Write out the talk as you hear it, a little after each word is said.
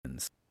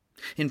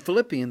In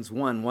Philippians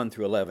 1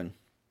 through 11,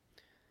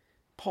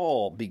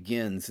 Paul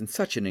begins in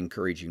such an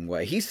encouraging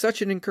way. He's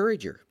such an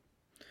encourager.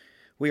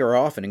 We are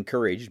often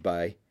encouraged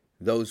by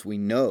those we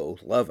know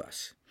love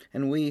us,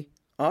 and we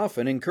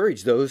often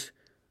encourage those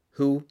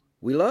who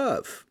we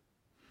love.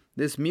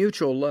 This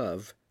mutual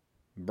love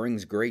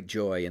brings great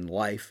joy in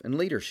life and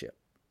leadership.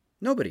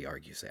 Nobody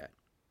argues that.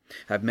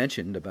 I've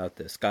mentioned about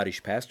the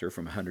Scottish pastor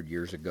from 100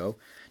 years ago,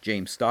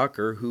 James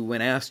Stalker, who,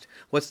 when asked,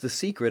 "What's the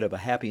secret of a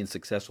happy and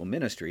successful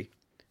ministry?"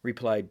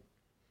 replied,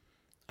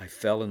 "I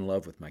fell in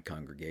love with my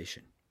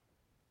congregation."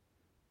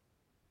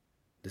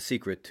 The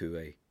secret to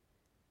a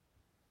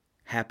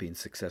happy and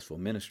successful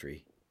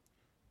ministry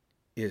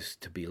is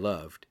to be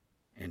loved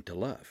and to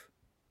love.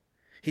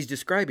 He's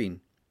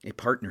describing a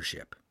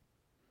partnership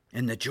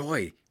and the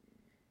joy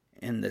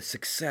and the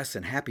success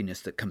and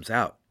happiness that comes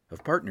out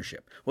of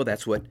partnership. Well,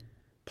 that's what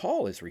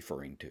Paul is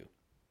referring to.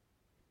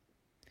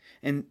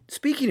 And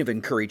speaking of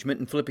encouragement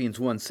in Philippians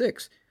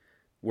 1:6,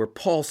 where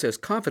Paul says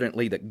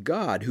confidently that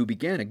God, who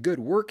began a good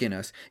work in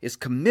us, is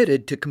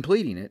committed to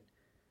completing it.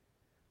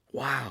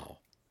 Wow.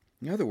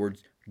 In other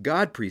words,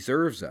 God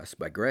preserves us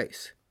by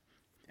grace.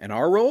 And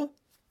our role?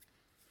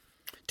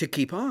 To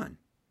keep on,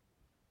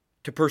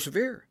 to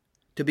persevere,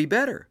 to be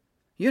better.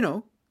 You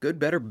know, good,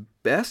 better,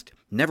 best.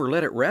 Never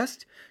let it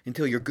rest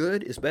until your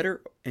good is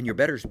better and your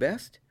better's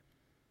best.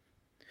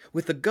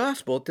 With the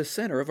gospel at the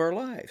center of our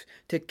lives,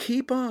 to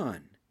keep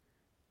on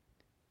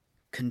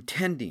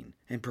contending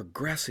and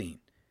progressing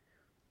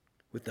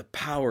with the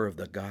power of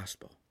the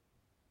gospel.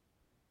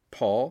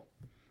 Paul,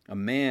 a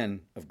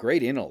man of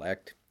great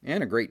intellect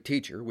and a great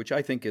teacher, which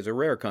I think is a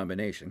rare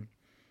combination,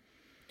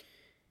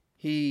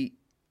 he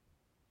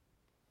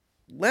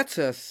lets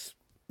us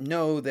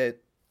know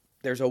that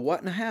there's a what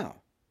and a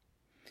how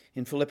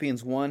in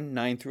Philippians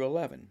 1:9 through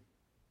 11.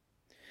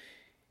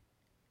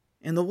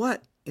 And the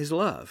what is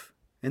love.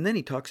 And then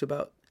he talks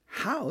about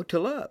how to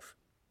love.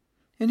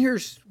 And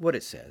here's what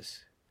it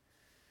says.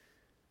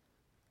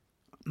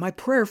 My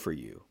prayer for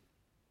you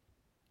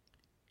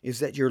is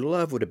that your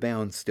love would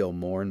abound still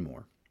more and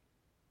more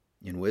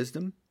in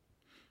wisdom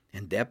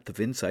and depth of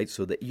insight,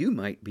 so that you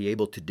might be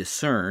able to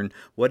discern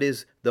what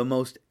is the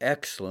most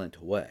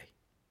excellent way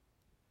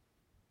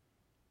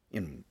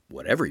in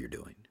whatever you're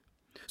doing,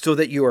 so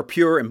that you are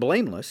pure and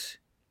blameless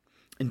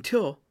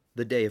until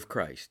the day of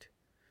Christ,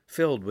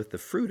 filled with the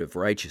fruit of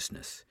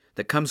righteousness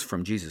that comes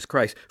from Jesus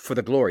Christ for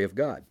the glory of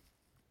God.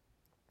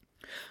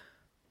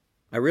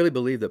 I really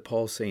believe that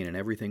Paul's saying in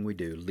everything we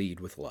do,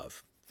 lead with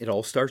love. It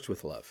all starts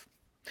with love.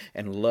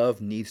 And love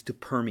needs to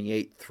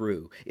permeate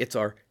through. It's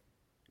our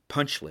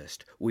punch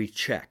list. We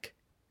check.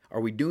 Are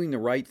we doing the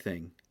right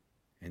thing?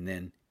 And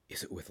then,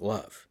 is it with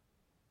love?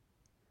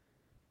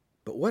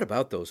 But what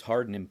about those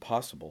hard and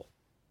impossible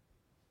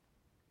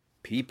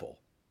people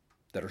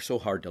that are so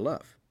hard to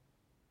love?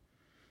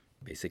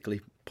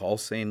 Basically,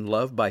 Paul's saying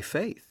love by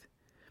faith,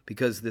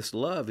 because this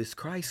love is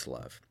Christ's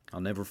love.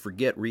 I'll never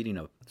forget reading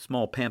a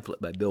small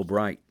pamphlet by Bill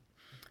Bright,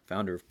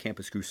 founder of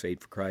Campus Crusade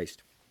for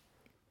Christ,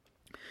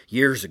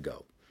 years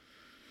ago.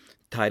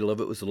 The title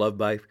of it was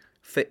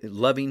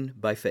Loving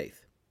by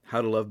Faith,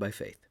 How to Love by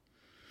Faith.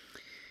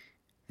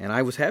 And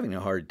I was having a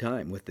hard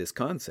time with this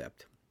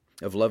concept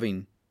of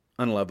loving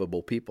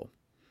unlovable people.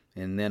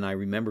 And then I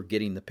remember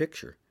getting the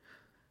picture.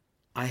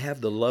 I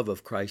have the love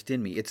of Christ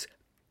in me. It's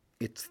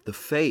the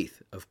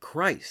faith of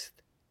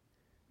Christ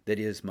that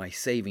is my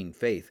saving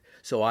faith.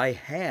 So I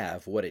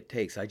have what it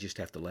takes. I just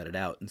have to let it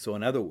out. And so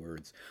in other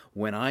words,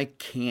 when I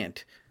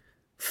can't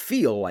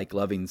feel like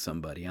loving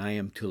somebody, I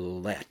am to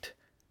let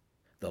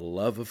the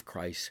love of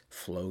Christ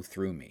flow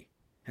through me.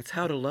 That's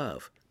how to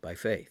love by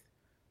faith.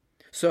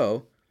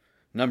 So,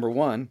 number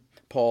one,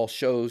 Paul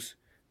shows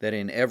that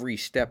in every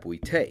step we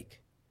take,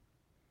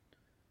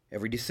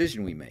 every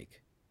decision we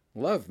make,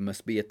 love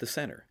must be at the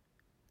center.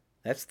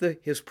 That's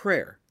his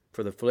prayer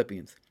for the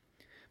Philippians.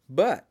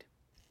 But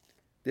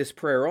this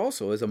prayer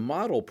also is a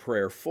model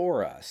prayer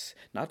for us,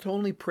 not to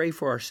only pray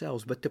for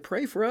ourselves, but to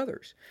pray for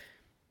others.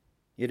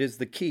 It is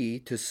the key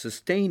to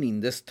sustaining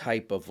this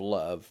type of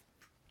love,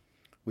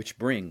 which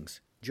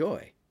brings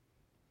joy.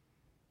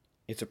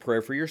 It's a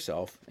prayer for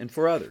yourself and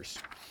for others.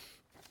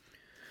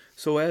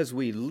 So as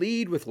we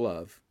lead with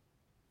love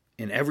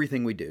in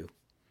everything we do,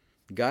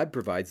 God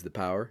provides the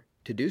power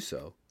to do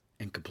so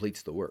and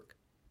completes the work.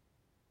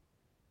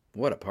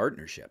 What a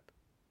partnership.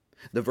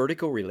 The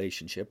vertical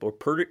relationship or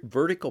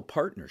vertical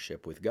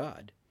partnership with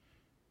God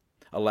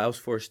allows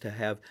for us to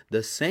have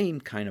the same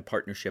kind of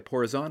partnership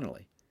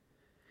horizontally.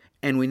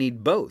 And we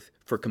need both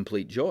for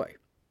complete joy.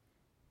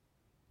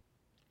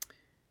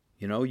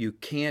 You know, you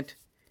can't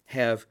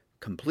have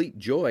complete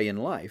joy in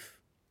life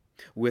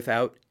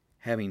without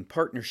having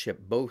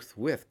partnership both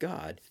with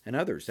God and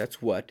others.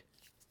 That's what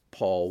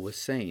Paul was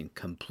saying.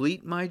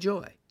 Complete my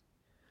joy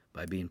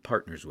by being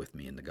partners with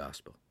me in the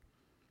gospel.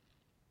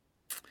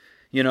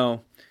 You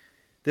know,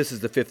 this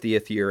is the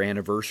 50th year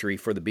anniversary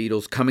for the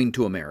Beatles coming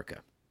to America.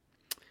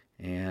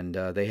 And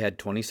they had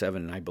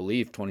 27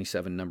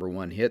 number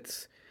one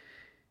hits.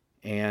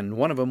 And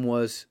one of them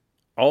was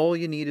All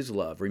you need is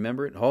love.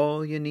 Remember it?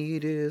 All you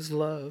need is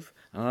love.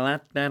 La,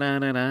 da, da,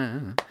 da, da.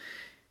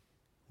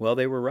 Well,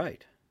 they were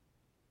right.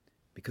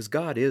 Because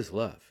God is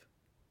love.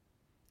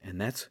 And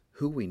that's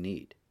who we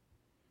need.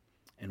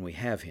 And we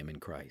have him in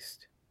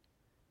Christ.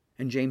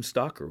 And James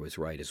Stalker was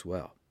right as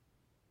well.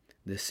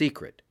 The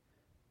secret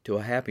to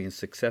a happy and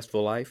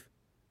successful life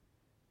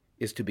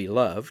is to be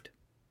loved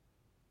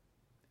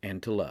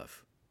and to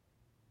love.